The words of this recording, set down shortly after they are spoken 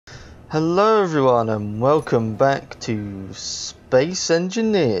Hello everyone and welcome back to Space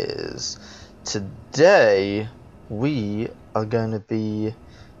Engineers. Today we are going to be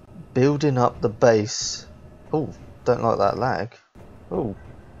building up the base. Oh, don't like that lag. Oh,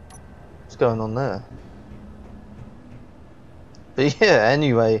 what's going on there? But yeah,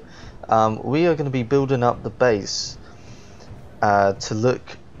 anyway, we are going to be building up the base to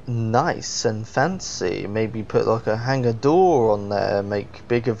look nice and fancy. Maybe put like a hangar door on there, make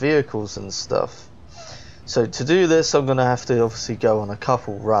bigger vehicles and stuff. So to do this, I'm going to have to obviously go on a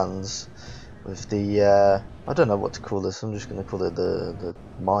couple runs with the I don't know what to call this. I'm just going to call it the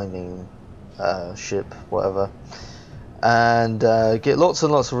mining ship, whatever, and get lots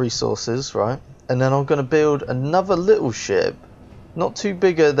and lots of resources, right? And then I'm going to build another little ship, not too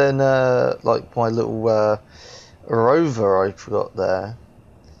bigger than like my little rover I forgot there,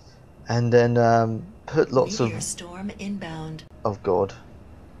 and then put lots of storm inbound. Oh god,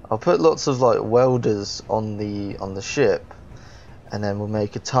 I'll put lots of like welders on the ship, and then we'll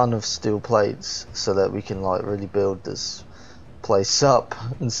make a ton of steel plates so that we can like really build this place up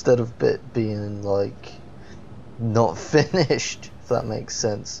instead of it being like not finished, if that makes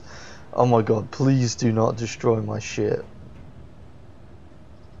sense. Oh my god, please do not destroy my ship.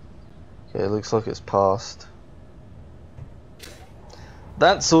 Okay, it looks like it's passed.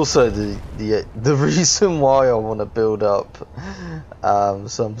 That's also the reason why I want to build up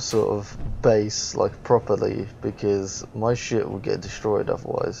some sort of base like properly, because my shit will get destroyed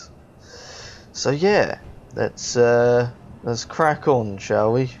otherwise. So yeah, let's crack on,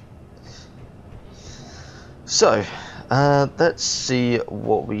 shall we? So let's see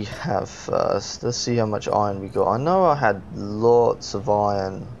what we have first. Let's see how much iron we got. I know I had lots of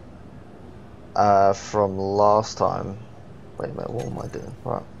iron from last time. Wait a minute, what am I doing?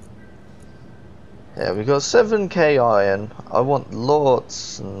 Right. Yeah, we got 7k iron. I want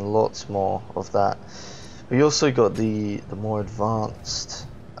lots and lots more of that. We also got the more advanced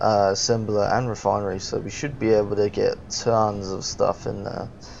assembler and refinery, so we should be able to get tons of stuff in there.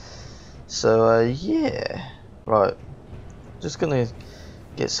 So yeah, right. Just gonna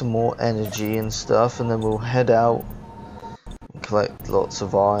get some more energy and stuff, and then we'll head out and collect lots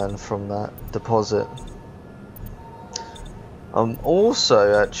of iron from that deposit. I'm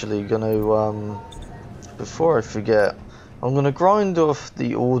also actually gonna before I forget, I'm gonna grind off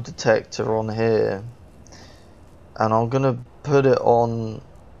the ore detector on here, and I'm gonna put it on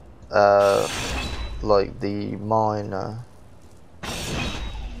like the miner.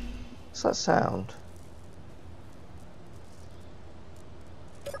 What's that sound?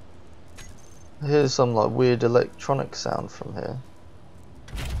 I hear some like weird electronic sound from here.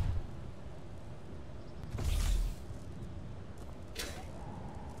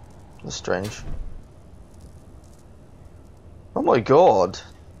 That's strange. Oh my god,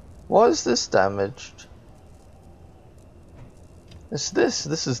 why is this damaged? This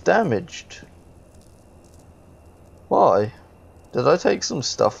is damaged. Why? Did I take some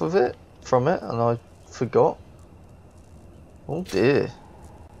stuff of it from it and I forgot? Oh dear.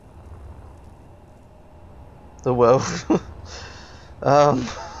 The well.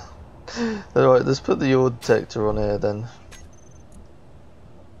 Alright, let's put the ore detector on here then.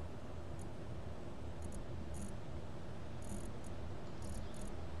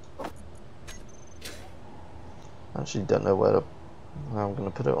 Actually don't know where I'm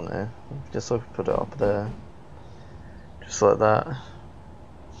gonna put it on here. Guess I could put it up there. Just like that.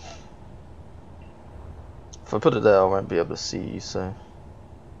 If I put it there I won't be able to see you, so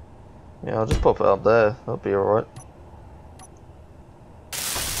yeah, I'll just pop it up there, that'll be alright.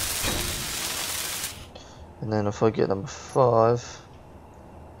 And then if I get number 5,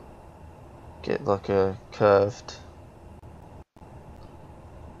 get like a curved.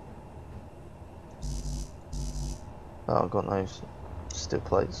 Oh, I've got no steel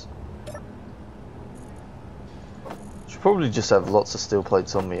plates. Should probably just have lots of steel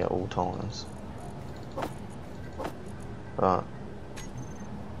plates on me at all times. Right.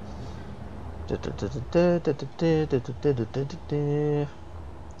 What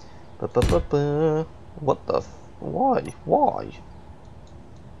the why? Why?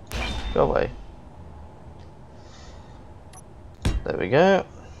 Go away. There we go.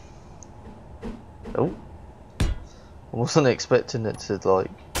 Oh. I wasn't expecting it to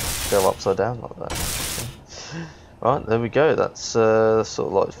like go upside down like that. Right, there we go. That's sort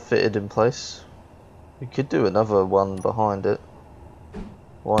of like fitted in place. We could do another one behind it.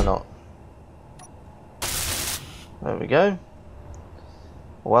 Why not? There we go.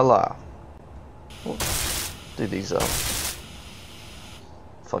 Voila. Do these up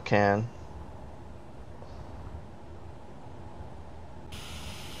if I can.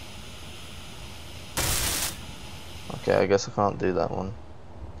 Okay, I guess I can't do that one.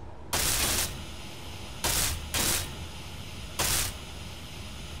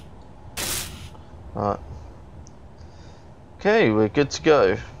 Alright. Okay, we're good to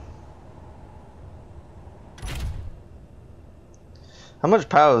go. How much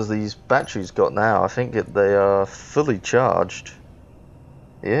power has these batteries got now? I think they are fully charged.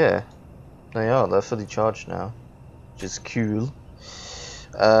 Yeah, they are. They're fully charged now, which is cool.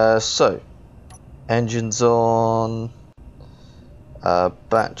 So, engines on,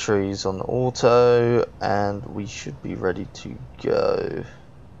 batteries on auto, and we should be ready to go.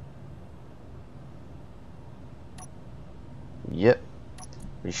 Yep,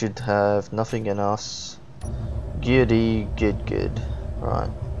 we should have nothing in us. Goody, good.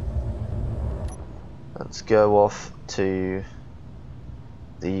 Right, let's go off to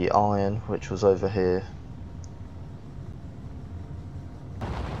the iron, which was over here.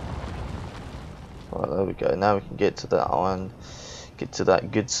 Right, there we go. Now we can get to that iron, get to that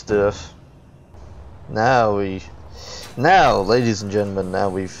good stuff. Now, ladies and gentlemen, now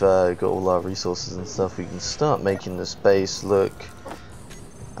we've got all our resources and stuff, we can start making this base look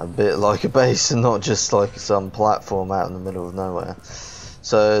a bit like a base and not just like some platform out in the middle of nowhere.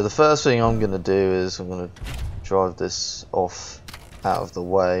 So the first thing I'm going to do is I'm going to drive this off out of the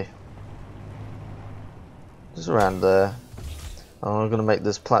way, just around there. And I'm going to make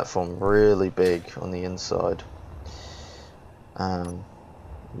this platform really big on the inside.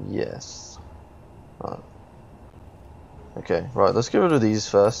 Yes. Right. Okay, right, let's get rid of these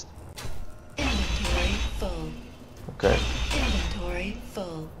first. Inventory full. Okay. Inventory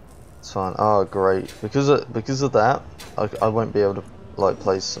full. It's fine. Oh, great. Because of that, I won't be able to like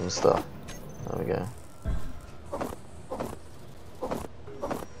place some stuff. There we go.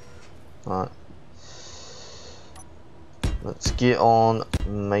 Right. Let's get on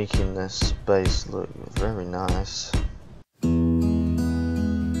making this base look very nice.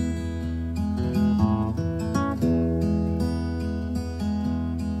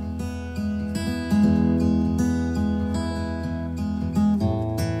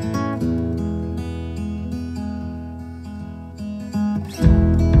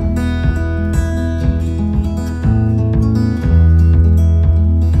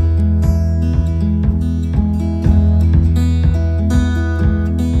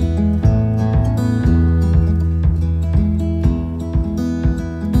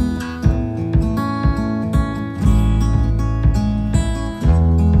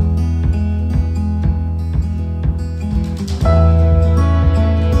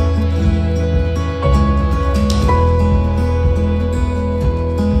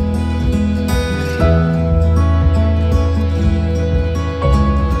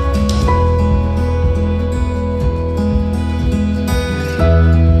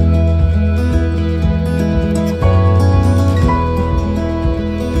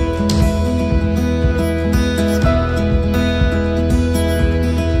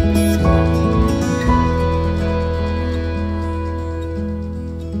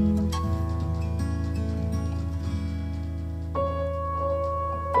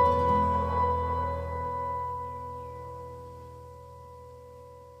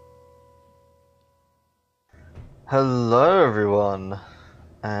 Hello everyone,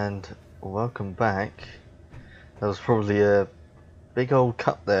 and welcome back. That was probably a big old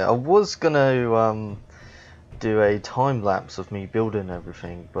cut there. I was gonna do a time lapse of me building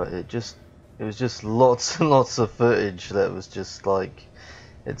everything, but it was just lots and lots of footage that was just like,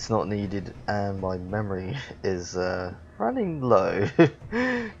 it's not needed, and my memory is running low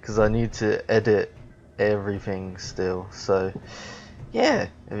because I need to edit everything still. So yeah,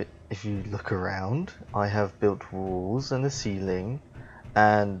 if you look around, I have built walls and a ceiling,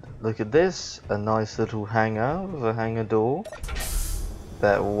 and look at this, a nice little hangar with a hangar door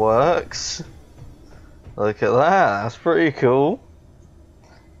that works. Look at that, that's pretty cool.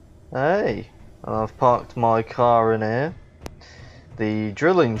 Hey, and I've parked my car in here. The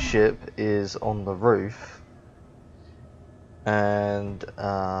drilling ship is on the roof, and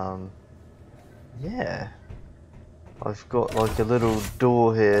yeah, I've got like a little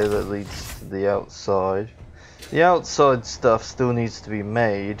door here that leads to the outside. The outside stuff still needs to be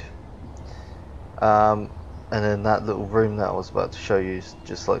made, and then that little room that I was about to show you is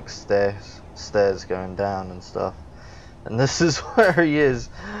just like stairs going down and stuff. And this is where he is.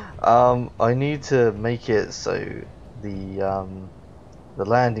 I need to make it so the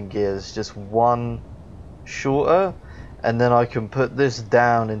landing gear is just one shorter, and then I can put this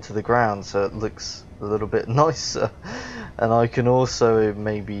down into the ground so it looks a little bit nicer. And I can also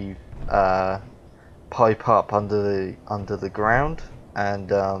maybe pipe up under the ground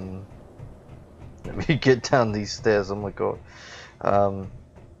and Let me get down these stairs. Oh my god.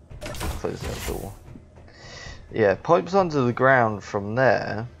 Close that door. Yeah, pipes under the ground from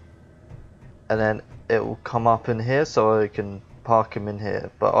there, and then it will come up in here, so I can park him in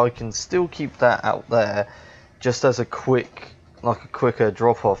here. But I can still keep that out there, just as a quicker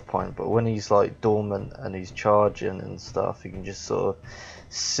drop-off point. But when he's like dormant and he's charging and stuff, you can just sort of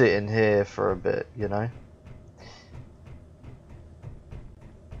sit in here for a bit, you know.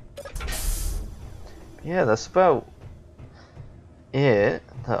 Yeah, that's about it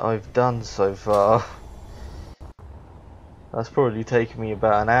that I've done so far. That's probably taken me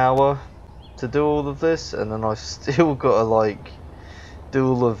about an hour to do all of this, and then I've still got to like do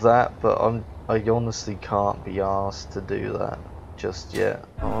all of that, but I honestly can't be asked to do that just yet.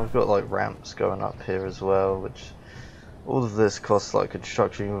 Oh, I've got like ramps going up here as well, which all of this costs like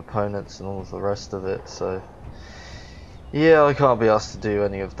construction components and all of the rest of it, so yeah, I can't be asked to do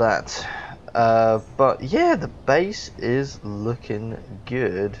any of that. But yeah, the base is looking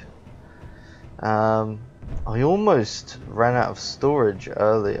good. I almost ran out of storage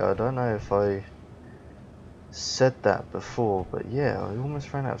earlier. I don't know if I said that before, but yeah, I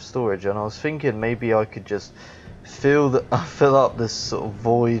almost ran out of storage, and I was thinking maybe I could just fill up this sort of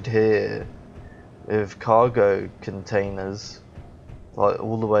void here with cargo containers, like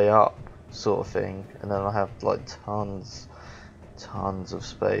all the way up, sort of thing, and then I have like tons of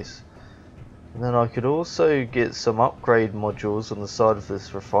space. And then I could also get some upgrade modules on the side of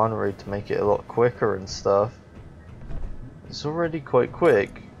this refinery to make it a lot quicker and stuff. It's already quite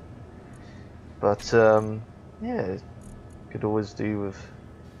quick, but yeah, could always do with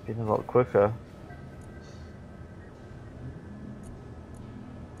getting a lot quicker.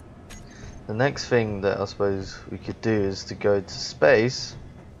 The next thing that I suppose we could do is to go to space,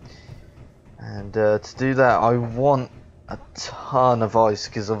 and to do that I want a ton of ice,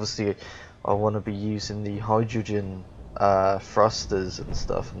 because obviously I want to be using the hydrogen thrusters and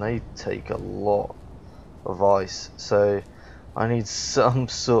stuff, and they take a lot of ice, so I need some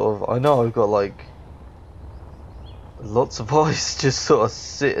sort of, I know I've got like lots of ice just sort of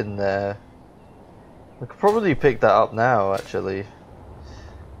sitting there. I could probably pick that up now actually.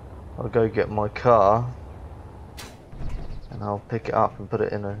 I'll go get my car and I'll pick it up and put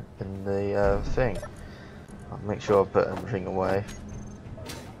it in the thing. I'll make sure I put everything away.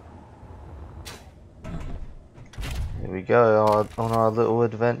 Here we go on our little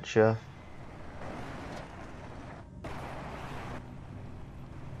adventure.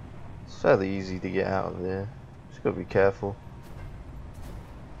 It's fairly easy to get out of here. Just gotta be careful.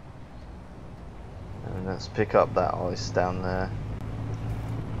 And let's pick up that ice down there.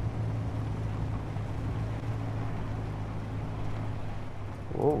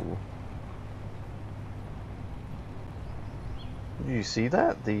 Whoa. Did you see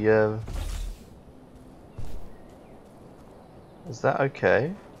that? Is that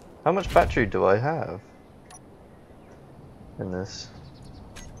okay? How much battery do I have in this?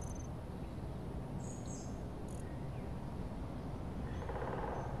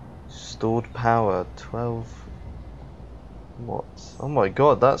 Stored power 12 watts. Oh my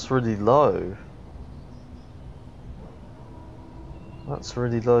god, that's really low. That's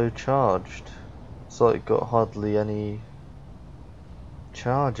really low charged. It's like got hardly any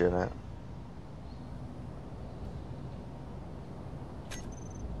charge in it.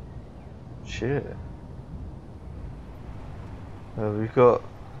 Shit. We've got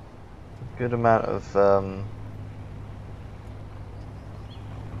a good amount of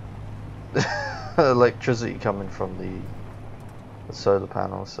electricity coming from the solar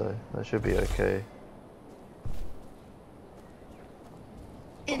panel, so that should be okay.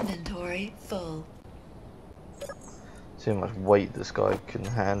 Inventory full. See how much weight this guy can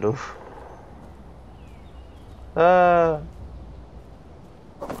handle.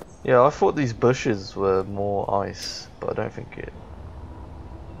 Yeah, I thought these bushes were more ice, but I don't think it.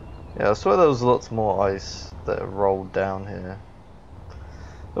 Yeah, I swear there was lots more ice that rolled down here.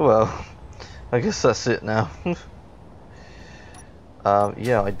 Oh well, I guess that's it now.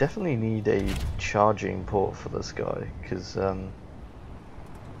 Yeah, I definitely need a charging port for this guy, because I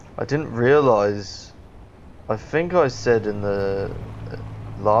didn't realize. I think I said in the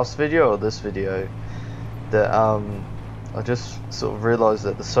last video or this video that I just sort of realized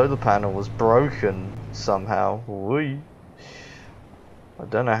that the solar panel was broken somehow. Whee. I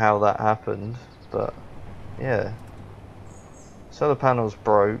don't know how that happened, but yeah, solar panel's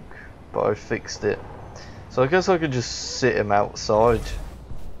broke, but I fixed it. So I guess I could just sit him outside.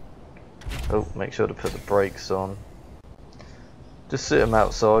 Oh, make sure to put the brakes on. Just sit him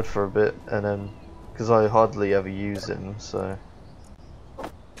outside for a bit, and then, because I hardly ever use him, so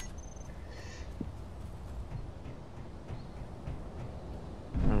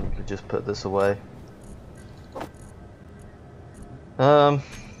could just put this away.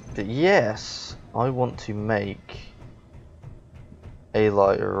 But yes, I want to make a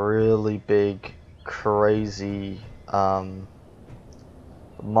like really big, crazy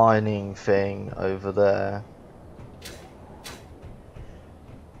mining thing over there,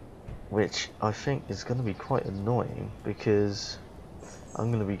 which I think is going to be quite annoying because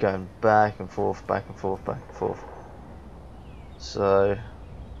I'm going to be going back and forth, back and forth, back and forth. So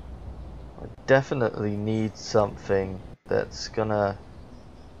I definitely need something that's gonna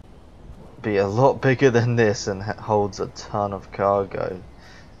be a lot bigger than this and holds a ton of cargo,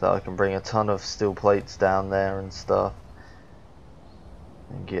 that I can bring a ton of steel plates down there and stuff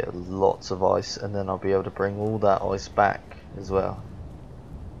and get lots of ice, and then I'll be able to bring all that ice back as well.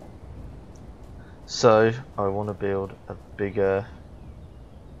 So I want to build a bigger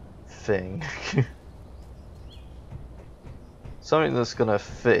thing. Something that's gonna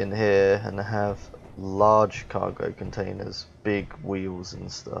fit in here and have large cargo containers, big wheels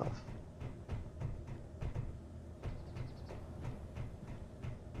and stuff.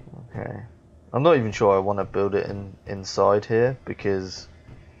 Okay, I'm not even sure I want to build it inside here, because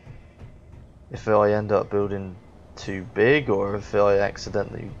if I end up building too big, or if I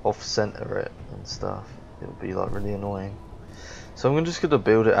accidentally off-center it and stuff, it'll be like really annoying. So I'm just gonna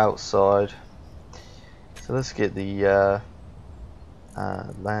build it outside. So let's get the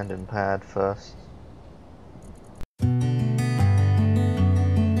landing pad first.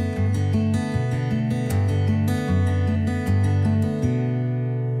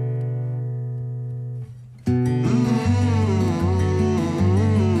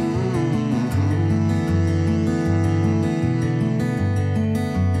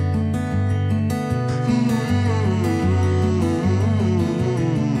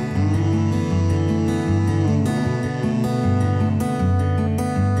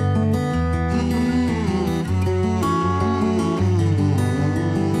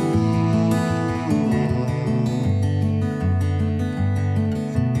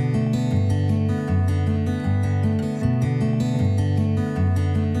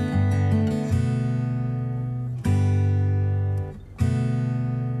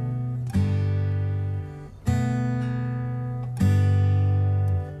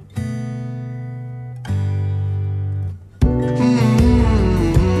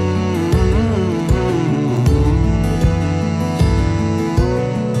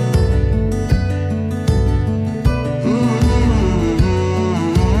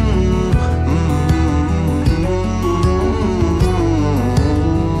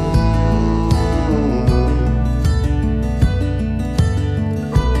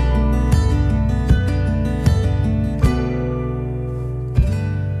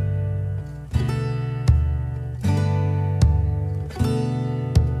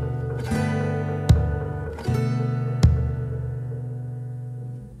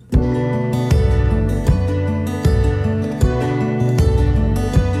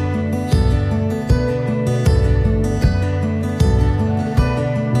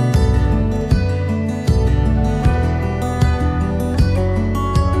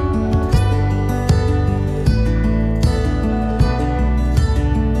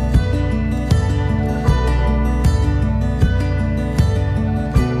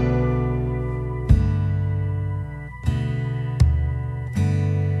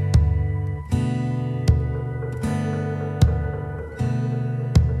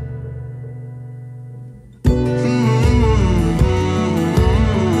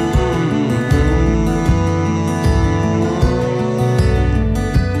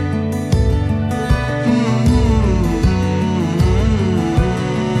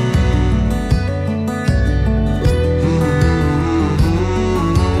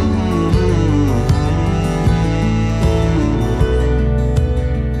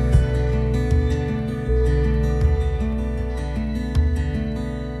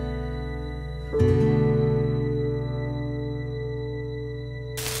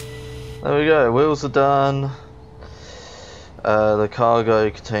 There we go, wheels are done, the cargo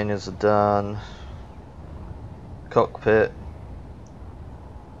containers are done, cockpit,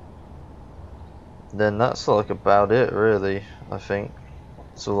 then that's like about it really, I think.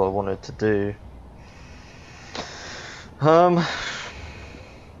 That's all I wanted to do. I'm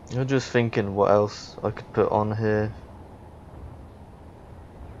just thinking what else I could put on here.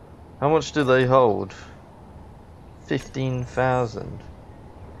 How much do they hold? 15,000.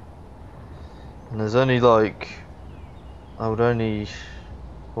 And there's only like, I would only,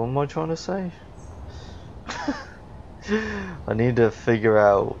 what am I trying to say? I need to figure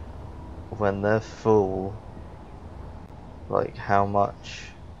out when they're full, like how much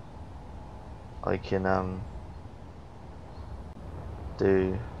I can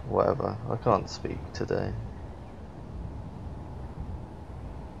do whatever. I can't speak today.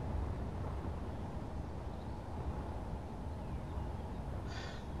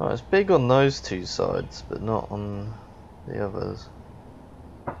 Oh, it's big on those two sides, but not on the others.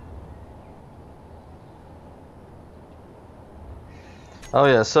 Oh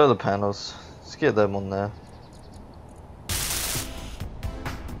yeah, solar panels. Let's get them on there.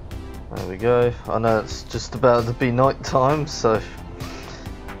 There we go. I know it's just about to be night time, so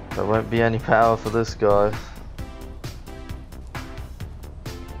there won't be any power for this guy.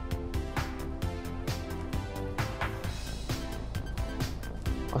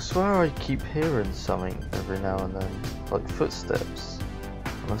 I swear I keep hearing something every now and then, like footsteps.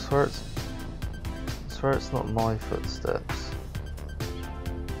 And I swear it's not my footsteps.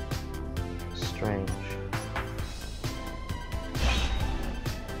 Strange.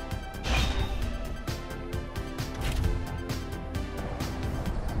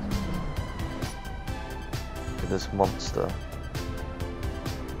 Look at this monster.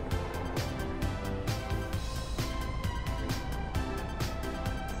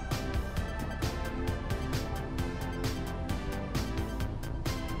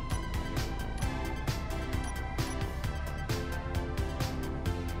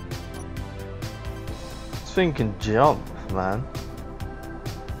 This thing can jump, man.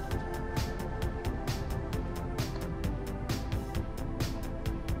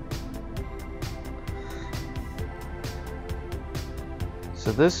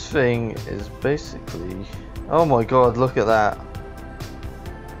 So this thing is basically... Oh my god, look at that.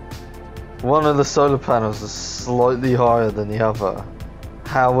 One of the solar panels is slightly higher than the other.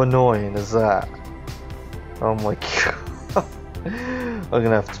 How annoying is that? Oh my god. I'm gonna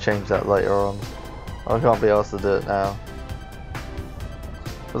have to change that later on. I can't be asked to do it now.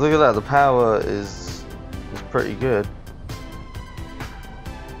 But look at that, the power is pretty good.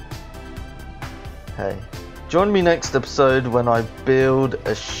 Hey. Join me next episode when I build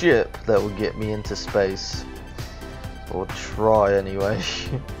a ship that will get me into space. Or try anyway.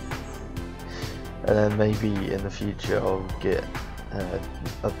 And then maybe in the future I'll get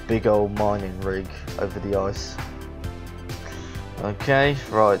a big old mining rig over the ice. Okay,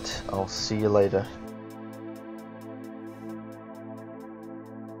 right, I'll see you later.